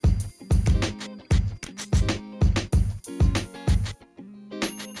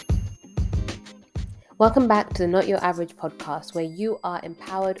Welcome back to the Not Your Average podcast, where you are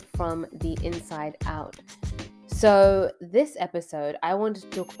empowered from the inside out. So this episode, I wanted to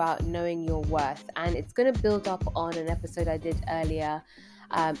talk about knowing your worth, and it's going to build up on an episode I did earlier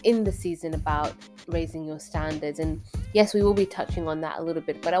in the season about raising your standards. And yes, we will be touching on that a little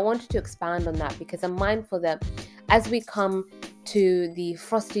bit, but I wanted to expand on that because I'm mindful that as we come to the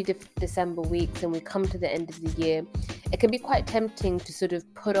frosty December weeks and we come to the end of the year, it can be quite tempting to sort of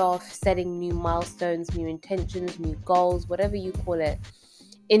put off setting new milestones, new intentions, new goals, whatever you call it,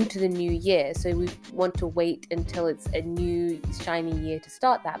 into the new year. So we want to wait until it's a new shiny year to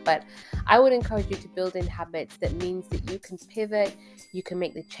start that. But I would encourage you to build in habits that means that you can pivot, you can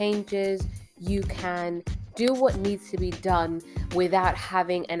make the changes, you can do what needs to be done without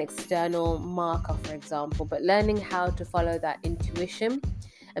having an external marker, for example, but learning how to follow that intuition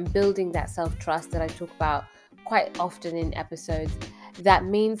and building that self-trust that I talk about quite often in episodes. That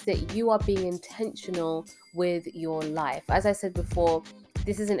means that you are being intentional with your life. As I said before,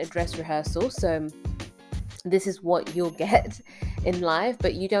 this isn't a dress rehearsal, so this is what you'll get in life,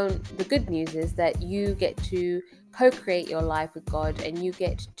 but the good news is that you get to co-create your life with God, and you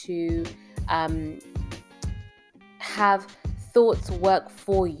get to have thoughts work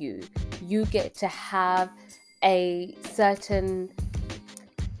for you. You get to have a certain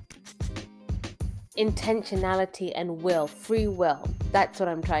intentionality and free will. That's what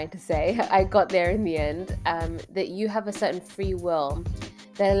I'm trying to say. I got there in the end. That you have a certain free will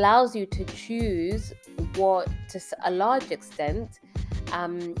that allows you to choose what, to a large extent,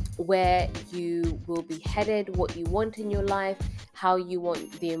 where you will be headed, what you want in your life, how you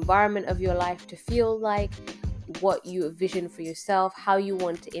want the environment of your life to feel like, what you envision for yourself, how you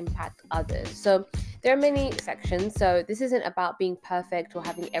want to impact others. So there are many sections. So this isn't about being perfect or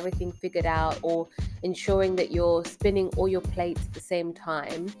having everything figured out or ensuring that you're spinning all your plates at the same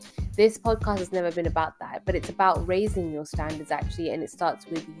time. This podcast has never been about that, but it's about raising your standards actually, and it starts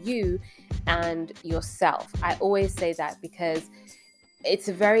with you and yourself. I always say that because it's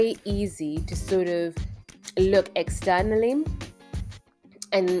very easy to sort of look externally,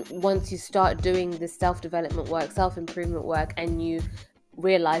 and once you start doing this self-development work, self-improvement work, and you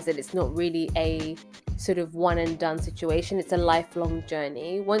realize that it's not really a sort of one and done situation, it's a lifelong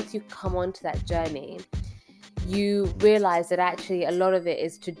journey. Once you come onto that journey, you realize that actually a lot of it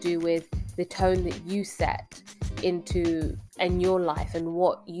is to do with the tone that you set into in your life and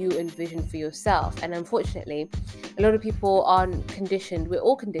what you envision for yourself. And unfortunately, a lot of people aren't conditioned, we're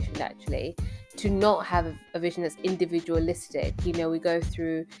all conditioned actually, to not have a vision that's individualistic. We go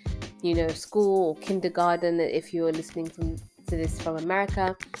through, school or kindergarten, if you're listening to this from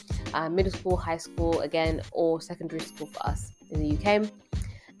America, middle school, high school, again, or secondary school for us in the UK.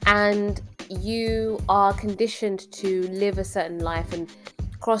 And you are conditioned to live a certain life and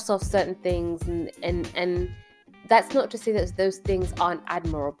cross off certain things. And that's not to say that those things aren't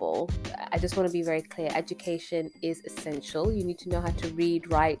admirable. I just want to be very clear. Education is essential. You need to know how to read,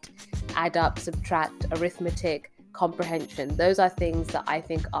 write, add up, subtract, arithmetic, comprehension. Those are things that I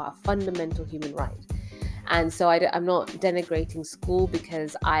think are a fundamental human right. And so I'm not denigrating school,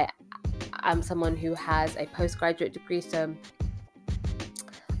 because I'm someone who has a postgraduate degree. So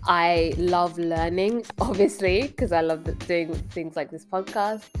I love learning, obviously, because I love doing things like this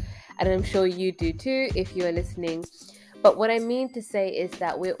podcast. And I'm sure you do too, if you are listening. But what I mean to say is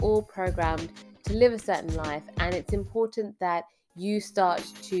that we're all programmed to live a certain life. And it's important that you start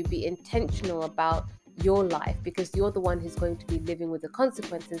to be intentional about your life, because you're the one who's going to be living with the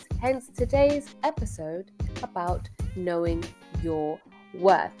consequences. Hence today's episode about knowing your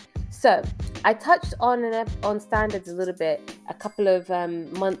worth. So I touched on standards a little bit a couple of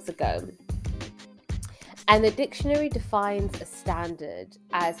months ago. And the dictionary defines a standard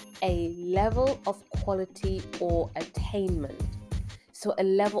as a level of quality or attainment. So a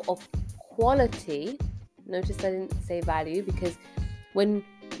level of quality, notice I didn't say value, because when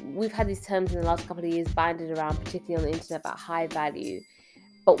we've had these terms in the last couple of years banded around, particularly on the internet, about high value.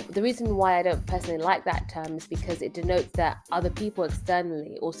 But the reason why I don't personally like that term is because it denotes that other people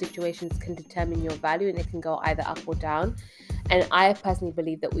externally or situations can determine your value, and it can go either up or down. And I personally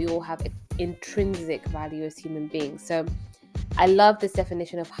believe that we all have intrinsic value as human beings. So I love this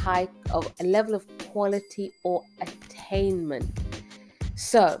definition of a level of quality or attainment.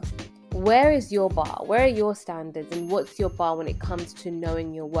 So where is your bar? Where are your standards? And what's your bar when it comes to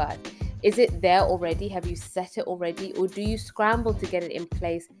knowing your worth? Is it there already? Have you set it already? Or do you scramble to get it in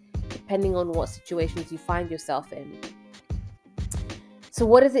place depending on what situations you find yourself in? So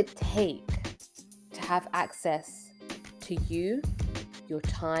what does it take to have access to you, your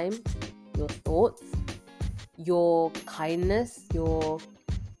time, your thoughts, your kindness, your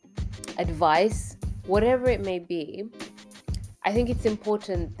advice, whatever it may be, I think it's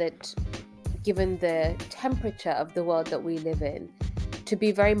important that, given the temperature of the world that we live in, to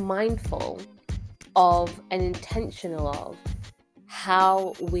be very mindful of and intentional of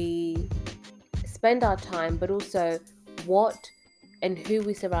how we spend our time, but also what and who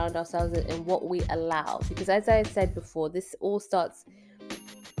we surround ourselves with and what we allow. Because as I said before, this all starts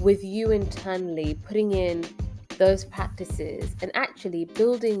with you internally putting in those practices and actually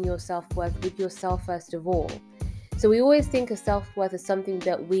building your self-worth with yourself first of all. So we always think of self-worth as something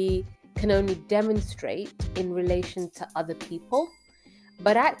that we can only demonstrate in relation to other people.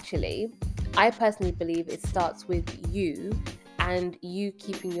 But actually, I personally believe it starts with you, and you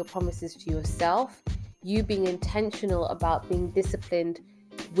keeping your promises to yourself, you being intentional about being disciplined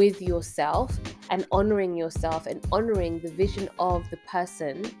with yourself and honoring yourself and honoring the vision of the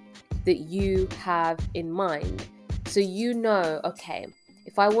person that you have in mind. So you know, okay,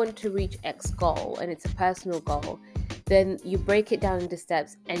 if I want to reach X goal and it's a personal goal, then you break it down into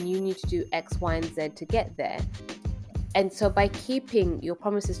steps and you need to do X, Y, and Z to get there. And so by keeping your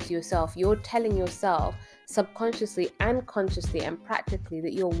promises to yourself, you're telling yourself subconsciously and consciously and practically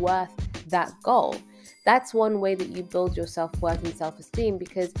that you're worth that goal. That's one way that you build your self-worth and self-esteem,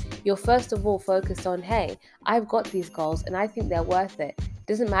 because you're first of all focused on, hey, I've got these goals and I think they're worth it.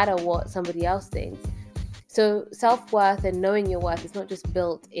 Doesn't matter what somebody else thinks. So self-worth and knowing your worth is not just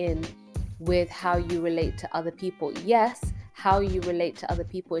built in with how you relate to other people. Yes, how you relate to other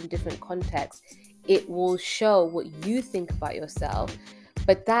people in different contexts, it will show what you think about yourself,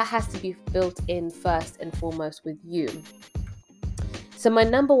 but that has to be built in first and foremost with you. So my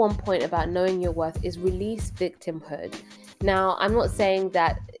number one point about knowing your worth is release victimhood. Now, I'm not saying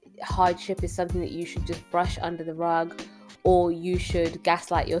that hardship is something that you should just brush under the rug, or you should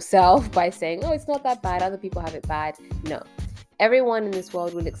gaslight yourself by saying, oh, it's not that bad, other people have it bad. No. Everyone in this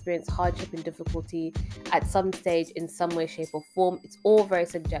world will experience hardship and difficulty at some stage in some way, shape, or form. It's all very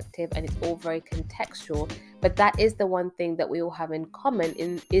subjective and it's all very contextual. But that is the one thing that we all have in common,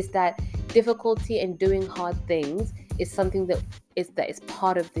 is that difficulty and doing hard things is something that is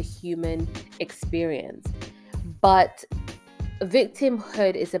part of the human experience. But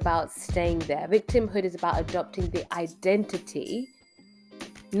victimhood is about staying there. Victimhood is about adopting the identity,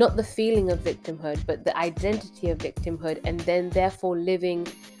 not the feeling of victimhood, but the identity of victimhood, and then therefore living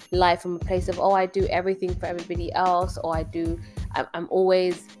life from a place of, oh, I do everything for everybody else, or I'm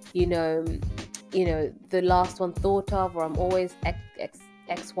always, the last one thought of, or I'm always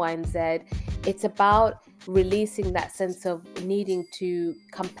X, Y, and Z. It's about releasing that sense of needing to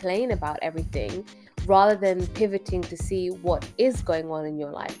complain about everything, rather than pivoting to see what is going on in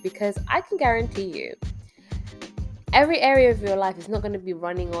your life. Because I can guarantee you, every area of your life is not going to be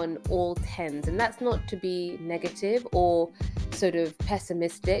running on all tens. And that's not to be negative or sort of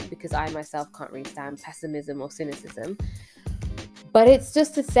pessimistic, because I myself can't really stand pessimism or cynicism. But it's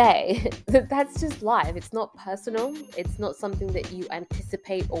just to say that that's just life. It's not personal. It's not something that you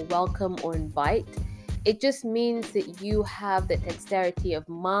anticipate or welcome or invite. It just means that you have the dexterity of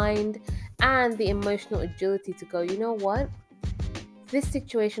mind and the emotional agility to go, you know what? This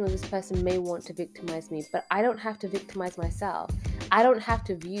situation or this person may want to victimize me, but I don't have to victimize myself. I don't have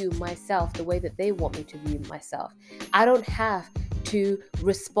to view myself the way that they want me to view myself. I don't have to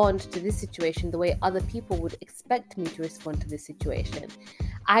respond to this situation the way other people would expect me to respond to this situation.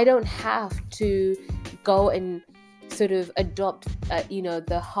 I don't have to go and sort of adopt,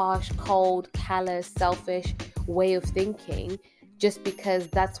 the harsh, cold, callous, selfish way of thinking just because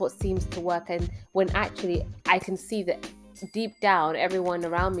that's what seems to work. And when actually I can see that deep down everyone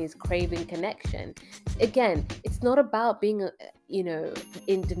around me is craving connection. Again, it's not about being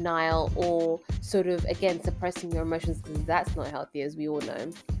in denial or sort of, again, suppressing your emotions, because that's not healthy, as we all know.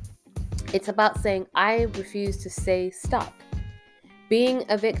 It's about saying, I refuse to stay stuck. Being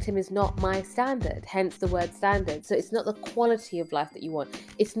a victim is not my standard, hence the word standard. So it's not the quality of life that you want.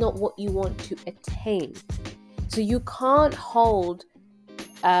 It's not what you want to attain. So you can't hold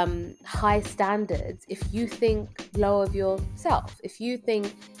high standards if you think low of yourself. If you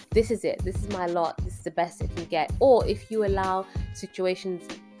think this is it, this is my lot, this is the best it can get, or if you allow situations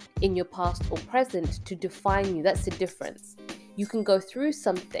in your past or present to define you. That's the difference. You can go through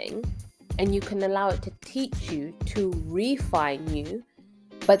something and you can allow it to teach you, to refine you,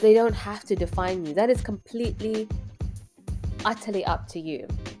 but they don't have to define you. That is completely, utterly up to you.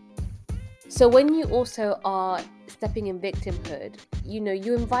 So when you also are stepping in victimhood,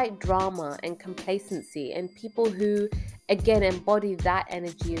 you invite drama and complacency and people who, again, embody that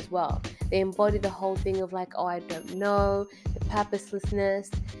energy as well. They embody the whole thing of like, oh, I don't know, the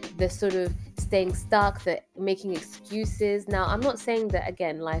purposelessness, the sort of staying stuck, the making excuses. Now, I'm not saying that,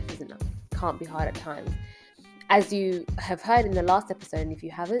 again, life isn't can't be hard at times. As you have heard in the last episode, and if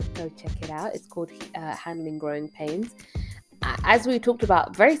you haven't, go check it out. It's called Handling Growing Pains. As we talked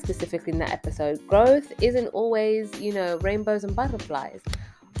about very specifically in that episode, growth isn't always, rainbows and butterflies,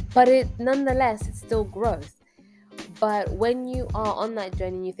 but nonetheless, it's still growth. But when you are on that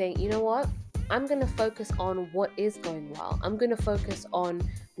journey and you think, you know what, I'm going to focus on what is going well. I'm going to focus on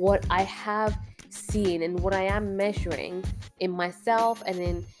what I have seen and what I am measuring in myself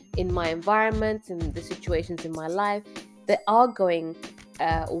and in my environment and the situations in my life that are going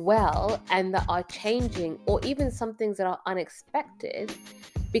well and that are changing, or even some things that are unexpected,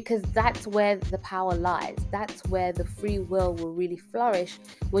 because that's where the power lies. That's where the free will really flourish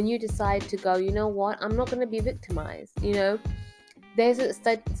when you decide to go, you know what, I'm not going to be victimized. There's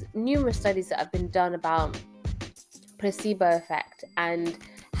numerous studies that have been done about placebo effect and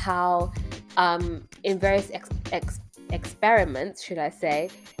how in various experiments, should I say,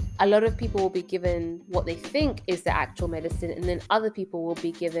 a lot of people will be given what they think is the actual medicine, and then other people will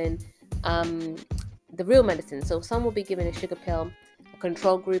be given the real medicine. So some will be given a sugar pill, a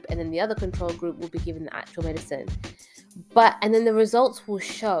control group, and then the other control group will be given the actual medicine. And then the results will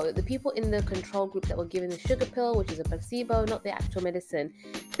show the people in the control group that were given the sugar pill, which is a placebo, not the actual medicine,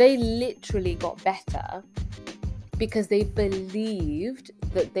 they literally got better because they believed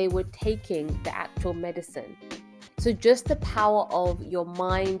that they were taking the actual medicine. So just the power of your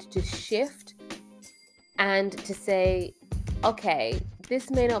mind to shift and to say, okay, this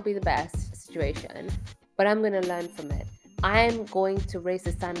may not be the best situation, but I'm going to learn from it. I'm going to raise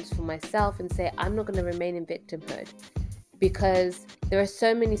the standards for myself and say, I'm not going to remain in victimhood. Because there are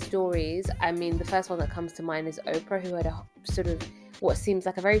so many stories. I mean, the first one that comes to mind is Oprah, who had a sort of what seems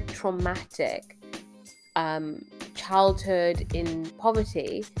like a very traumatic childhood in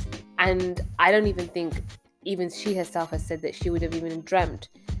poverty. And I don't even think even she herself has said that she would have even dreamt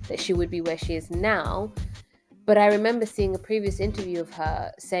that she would be where she is now. But I remember seeing a previous interview of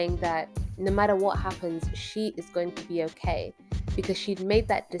her saying that no matter what happens, she is going to be okay, because she'd made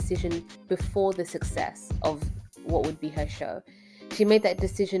that decision before the success of what would be her show. She made that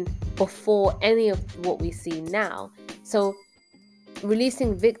decision before any of what we see now. So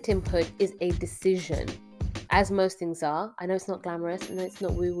releasing victimhood is a decision, as most things are. I know it's not glamorous, I know it's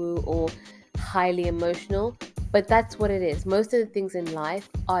not woo-woo or highly emotional, but that's what it is. Most of the things in life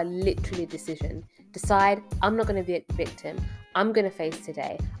are literally a decision. Decide, I'm not going to be a victim. I'm going to face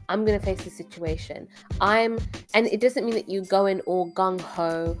today. I'm going to face the situation. And it doesn't mean that you go in all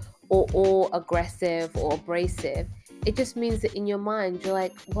gung-ho or all aggressive or abrasive. It just means that in your mind, you're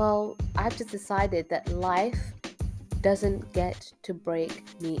like, well, I've just decided that life doesn't get to break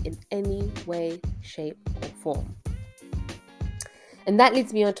me in any way, shape, or form. And that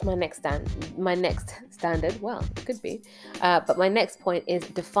leads me on to my next standard. Well, it could be. But my next point is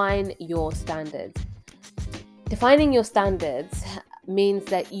define your standards. Defining your standards means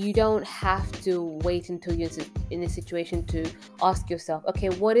that you don't have to wait until you're in a situation to ask yourself, okay,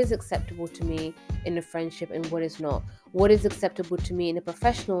 what is acceptable to me in a friendship and what is not? What is acceptable to me in a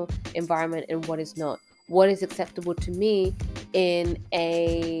professional environment and what is not? What is acceptable to me in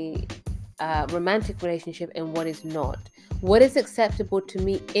a romantic relationship and what is not? What is acceptable to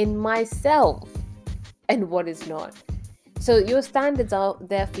me in myself and what is not? So your standards are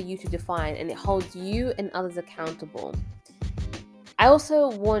there for you to define, and it holds you and others accountable. I also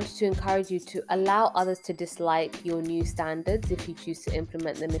want to encourage you to allow others to dislike your new standards if you choose to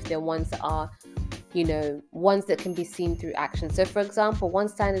implement them, if they're ones that are, ones that can be seen through action. So for example, one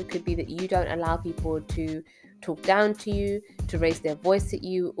standard could be that you don't allow people to talk down to you, to raise their voice at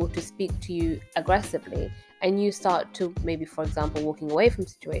you, or to speak to you aggressively. And you start to maybe, for example, walking away from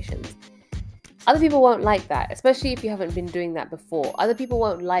situations. Other people won't like that, especially if you haven't been doing that before. Other people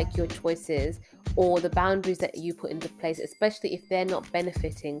won't like your choices or the boundaries that you put into place, especially if they're not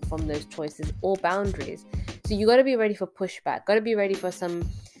benefiting from those choices or boundaries. So you got to be ready for pushback, got to be ready for some,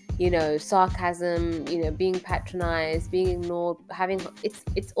 sarcasm, being patronized, being ignored,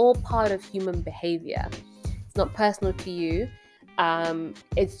 it's all part of human behavior. It's not personal to you.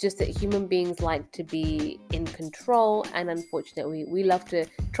 It's just that human beings like to be in control, and unfortunately we love to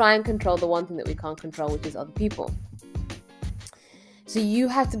try and control the one thing that we can't control, which is other people. So you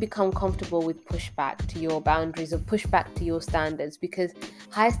have to become comfortable with pushback to your boundaries or pushback to your standards, because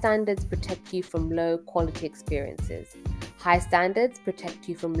high standards protect you from low quality experiences. High standards protect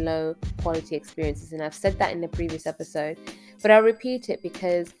you from low quality experiences, and I've said that in the previous episode, but I'll repeat it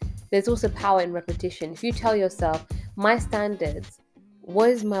because there's also power in repetition. If you tell yourself, my standards, what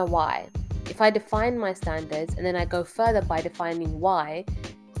is my why? If I define my standards and then I go further by defining why,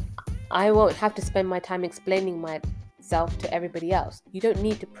 I won't have to spend my time explaining itself to everybody else. You don't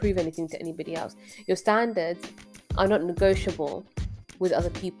need to prove anything to anybody else. Your standards are not negotiable with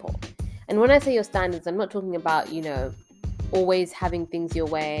other people. And when I say your standards, I'm not talking about, always having things your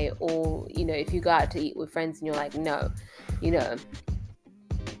way, or, if you go out to eat with friends and you're like, no,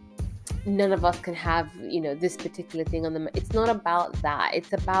 none of us can have, this particular thing on them. It's not about that.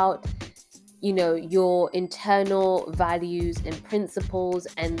 It's about, your internal values and principles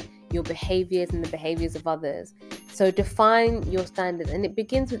and your behaviors and the behaviors of others. So define your standards, and it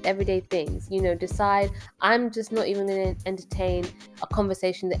begins with everyday things. Decide, I'm just not even going to entertain a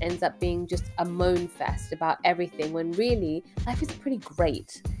conversation that ends up being just a moan fest about everything, when really life is pretty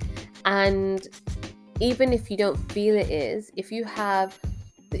great. And even if you don't feel it is, if you have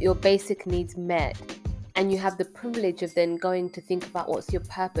your basic needs met, and you have the privilege of then going to think about what's your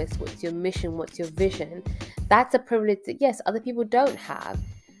purpose, what's your mission, what's your vision, that's a privilege that, yes, other people don't have.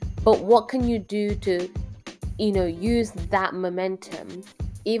 But what can you do to, use that momentum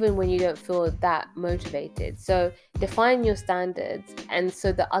even when you don't feel that motivated? So define your standards, and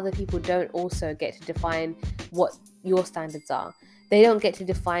so that other people don't also get to define what your standards are. They don't get to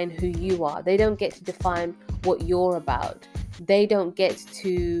define who you are. They don't get to define what you're about. They don't get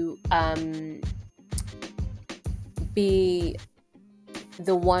to be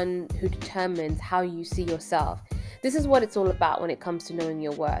the one who determines how you see yourself. This is what it's all about when it comes to knowing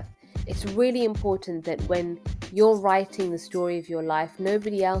your worth. It's really important that when you're writing the story of your life,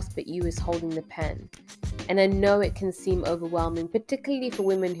 nobody else but you is holding the pen. And I know it can seem overwhelming, particularly for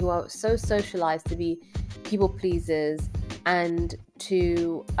women who are so socialized to be people pleasers, and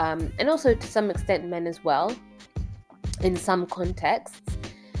and also to some extent men as well, in some contexts.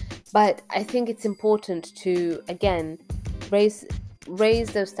 But I think it's important to, again, raise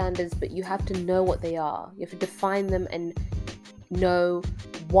those standards, but you have to know what they are. You have to define them and know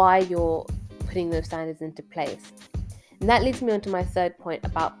why you're putting those standards into place. And that leads me on to my third point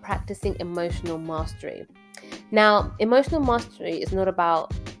about practicing emotional mastery. Now, emotional mastery is not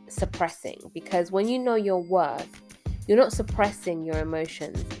about suppressing, because when you know your worth, you're not suppressing your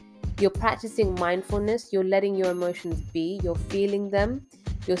emotions. You're practicing mindfulness. You're letting your emotions be. You're feeling them.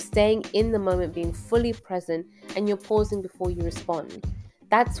 You're staying in the moment, being fully present, and you're pausing before you respond.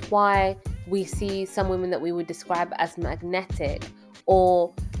 That's why we see some women that we would describe as magnetic,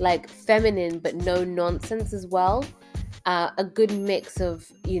 or like feminine but no nonsense as well. A good mix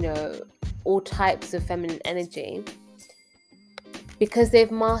of, all types of feminine energy, because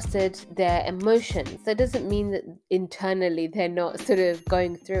they've mastered their emotions. That doesn't mean that internally they're not sort of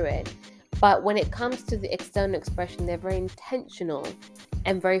going through it. But when it comes to the external expression, they're very intentional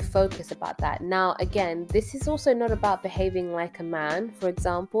and very focused about that. Now, again, this is also not about behaving like a man, for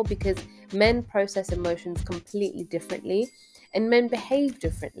example, because men process emotions completely differently and men behave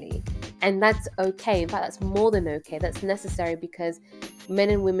differently. And that's okay. In fact, that's more than okay. That's necessary, because men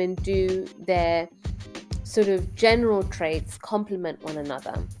and women do their sort of general traits complement one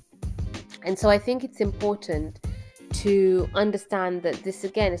another. And so I think it's important to understand that this,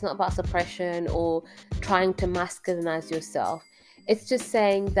 again, is not about suppression or trying to masculinize yourself. It's just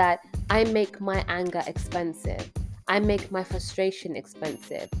saying that I make my anger expensive. I make my frustration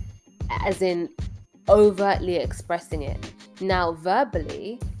expensive, as in overtly expressing it. Now,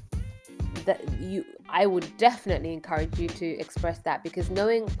 verbally, I would definitely encourage you to express that, because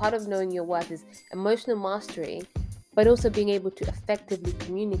part of knowing your worth is emotional mastery, but also being able to effectively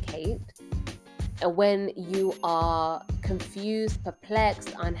communicate when you are confused,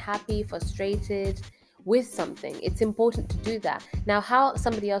 perplexed, unhappy, frustrated with something. It's important to do that. Now, how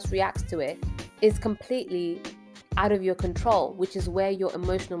somebody else reacts to it is completely out of your control, which is where your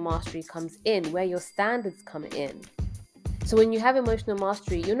emotional mastery comes in, where your standards come in. So when you have emotional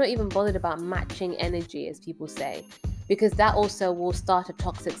mastery, you're not even bothered about matching energy, as people say, because that also will start a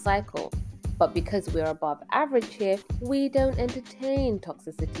toxic cycle. But because we're above average here, we don't entertain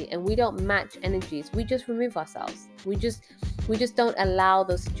toxicity and we don't match energies. We just remove ourselves. We just don't allow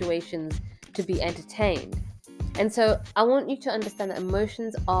those situations to be entertained. And so I want you to understand that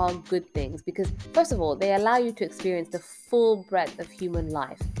emotions are good things, because first of all, they allow you to experience the full breadth of human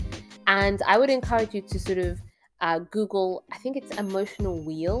life. And I would encourage you to sort of Google, I think it's emotional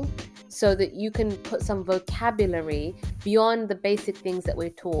wheel, so that you can put some vocabulary beyond the basic things that we're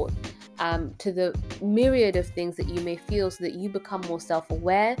taught, to the myriad of things that you may feel, so that you become more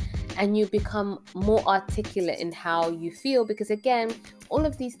self-aware and you become more articulate in how you feel, because again, all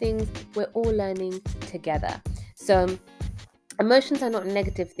of these things we're all learning together. So emotions are not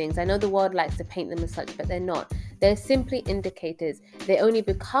negative things. I know the world likes to paint them as such, but they're not. They're simply indicators. They only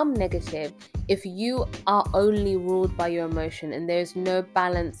become negative if you are only ruled by your emotion and there's no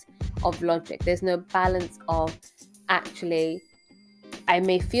balance of logic. There's no balance of actually, I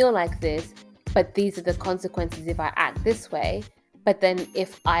may feel like this, but these are the consequences if I act this way. But then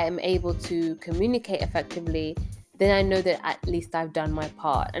if I am able to communicate effectively, then I know that at least I've done my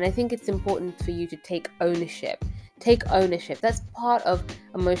part. And I think it's important for you to take ownership. Take ownership. That's part of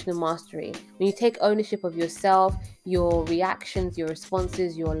emotional mastery. When you take ownership of yourself, your reactions, your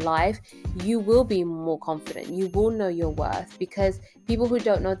responses, your life, you will be more confident. You will know your worth, because people who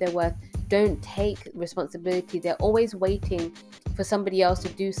don't know their worth don't take responsibility. They're always waiting for somebody else to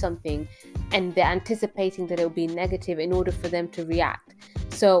do something, and they're anticipating that it will be negative in order for them to react.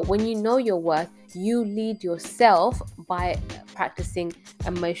 So when you know your worth, you lead yourself by practicing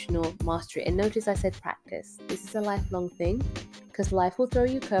emotional mastery. And notice I said practice. This is a lifelong thing, because life will throw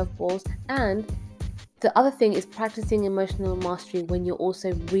you curveballs. And the other thing is practicing emotional mastery when you're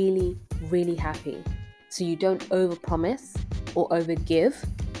also really, really happy. So you don't overpromise or overgive,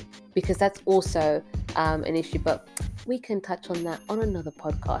 because that's also an issue. But we can touch on that on another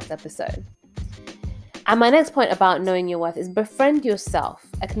podcast episode. And my next point about knowing your worth is befriend yourself.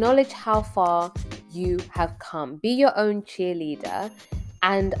 Acknowledge how far you have come. Be your own cheerleader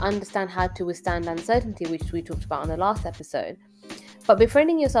and understand how to withstand uncertainty, which we talked about on the last episode. But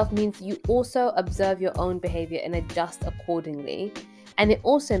befriending yourself means you also observe your own behavior and adjust accordingly. And it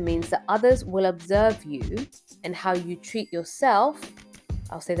also means that others will observe you and how you treat yourself.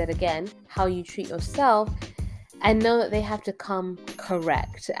 I'll say that again, how you treat yourself, and know that they have to come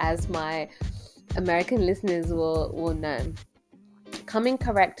correct, as my American listeners will know. Coming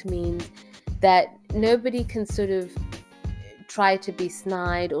correct means that nobody can sort of try to be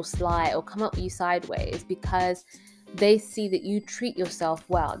snide or sly or come up with you sideways, because they see that you treat yourself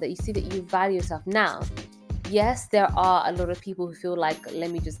well, that you see that you value yourself. Now, yes, there are a lot of people who feel like, let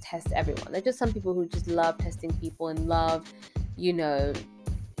me just test everyone. There's just some people who just love testing people and love,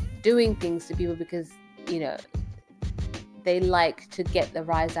 doing things to people because, they like to get the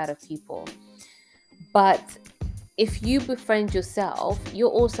rise out of people. But if you befriend yourself, you're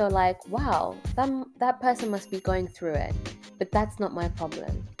also like, wow, that person must be going through it, but that's not my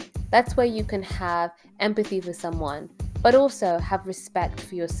problem. That's where you can have empathy for someone, but also have respect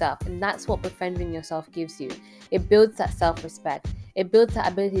for yourself. And that's what befriending yourself gives you. It builds that self-respect. It builds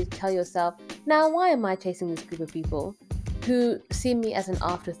that ability to tell yourself, now why am I chasing this group of people who see me as an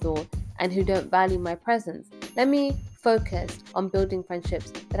afterthought and who don't value my presence? Let me focus on building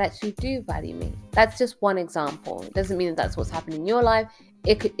friendships that actually do value me. That's just one example. It doesn't mean that that's what's happening in your life.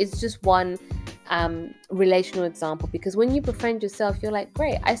 It's just one relational example, because when you befriend yourself, you're like,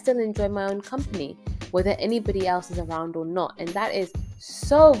 great, I still enjoy my own company, whether anybody else is around or not. And that is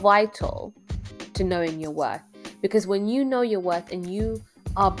so vital to knowing your worth, because when you know your worth and you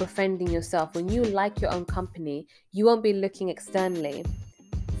are befriending yourself, when you like your own company, you won't be looking externally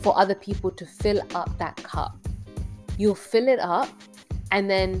for other people to fill up that cup. You'll fill it up, and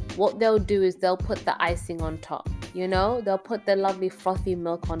then what they'll do is they'll put the icing on top. They'll put the lovely frothy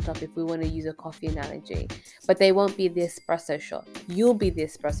milk on top, if we want to use a coffee analogy, but they won't be the espresso shot. You'll be the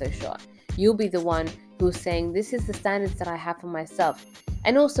espresso shot. You'll be the one who's saying, this is the standards that I have for myself.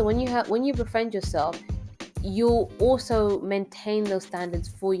 And also when you befriend yourself, you'll also maintain those standards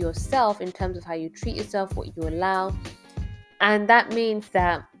for yourself in terms of how you treat yourself, what you allow. And that means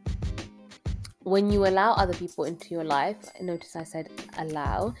that when you allow other people into your life, notice I said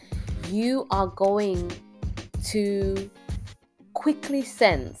allow, you are going to quickly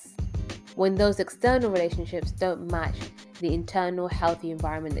sense when those external relationships don't match the internal healthy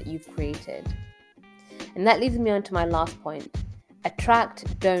environment that you've created. And that leads me on to my last point.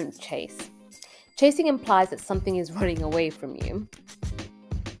 Attract, don't chase. Chasing implies that something is running away from you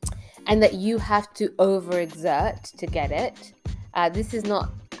and that you have to overexert to get it. This is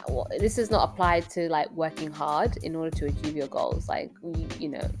not applied to like working hard in order to achieve your goals. Like,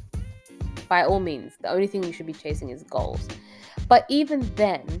 by all means, the only thing you should be chasing is goals. But even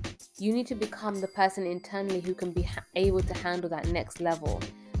then, you need to become the person internally who can be able to handle that next level,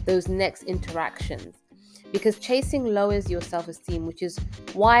 those next interactions. Because chasing lowers your self-esteem, which is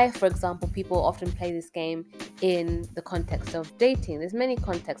why, for example, people often play this game in the context of dating. There's many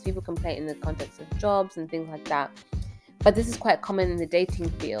contexts. People can play it in the context of jobs and things like that. But this is quite common in the dating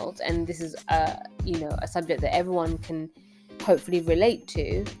field, and this is a subject that everyone can hopefully relate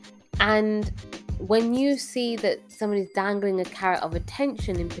to. And when you see that somebody's dangling a carrot of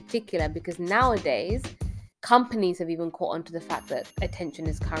attention in particular, because nowadays companies have even caught on to the fact that attention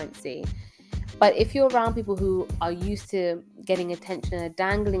is currency. But if you're around people who are used to getting attention and are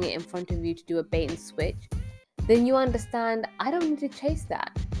dangling it in front of you to do a bait and switch, then you understand, I don't need to chase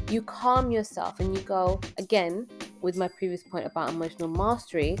that. You calm yourself and you go, again, with my previous point about emotional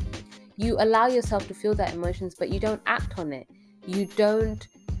mastery, you allow yourself to feel that emotions, but you don't act on it. You don't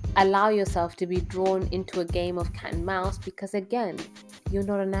allow yourself to be drawn into a game of cat and mouse, because again, you're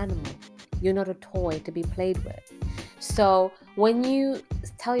not an animal. You're not a toy to be played with. So when you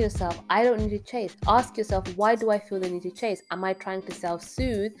tell yourself, I don't need to chase, ask yourself, why do I feel the need to chase? Am I trying to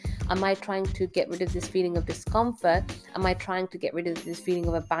self-soothe? Am I trying to get rid of this feeling of discomfort? Am I trying to get rid of this feeling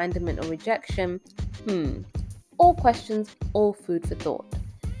of abandonment or rejection? All questions, all food for thought.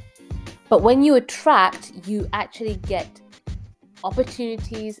 But when you attract, you actually get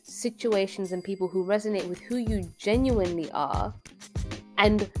opportunities, situations, and people who resonate with who you genuinely are,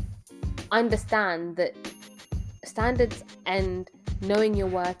 and understand that standards and knowing your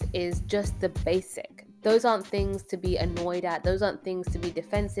worth is just the basic. Those aren't things to be annoyed at. Those aren't things to be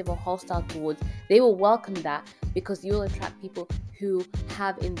defensive or hostile towards. They will welcome that, because you'll attract people who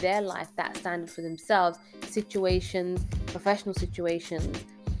have in their life that standard for themselves, situations, professional situations.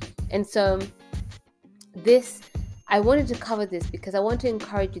 And so I wanted to cover this because I want to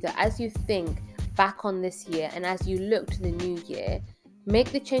encourage you that as you think back on this year and as you look to the new year,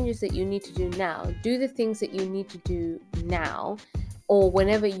 make the changes that you need to do now. Do the things that you need to do now, or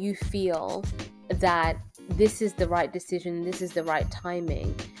whenever you feel that this is the right decision, this is the right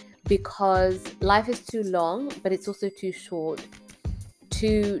timing, because life is too long, but it's also too short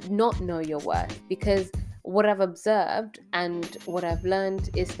to not know your worth. Because what I've observed and what I've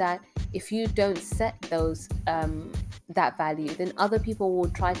learned is that if you don't set those that value, then other people will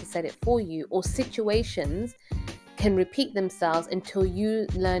try to set it for you, or situations can repeat themselves until you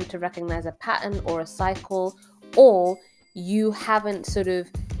learn to recognize a pattern or a cycle, or you haven't sort of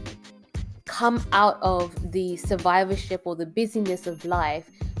come out of the survivorship or the busyness of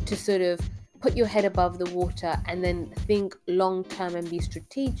life to sort of put your head above the water and then think long term and be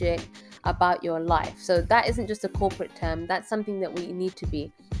strategic about your life. So that isn't just a corporate term, that's something that we need to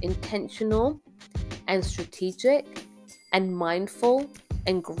be intentional and strategic and mindful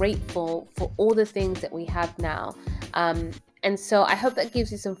and grateful for all the things that we have now. And so I hope that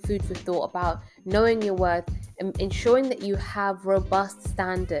gives you some food for thought about knowing your worth and ensuring that you have robust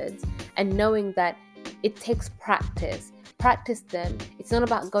standards, and knowing that it takes practice. Practice them. It's not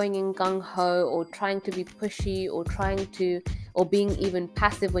about going in gung-ho or trying to be pushy or being even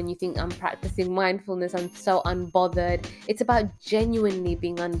passive when you think, I'm practicing mindfulness, I'm so unbothered. It's about genuinely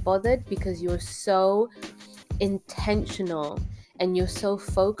being unbothered because you're so intentional and you're so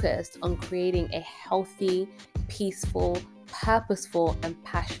focused on creating a healthy, peaceful, purposeful, and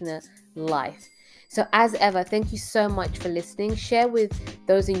passionate life. So as ever, thank you so much for listening. Share with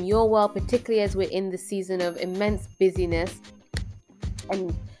those in your world, particularly as we're in the season of immense busyness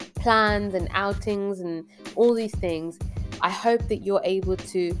and plans and outings and all these things. I hope that you're able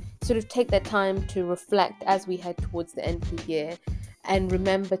to sort of take that time to reflect as we head towards the end of the year, and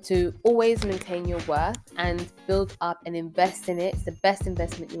remember to always maintain your worth and build up and invest in it. It's the best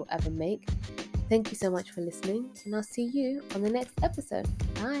investment you'll ever make. Thank you so much for listening, and I'll see you on the next episode.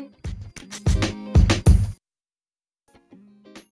 Bye.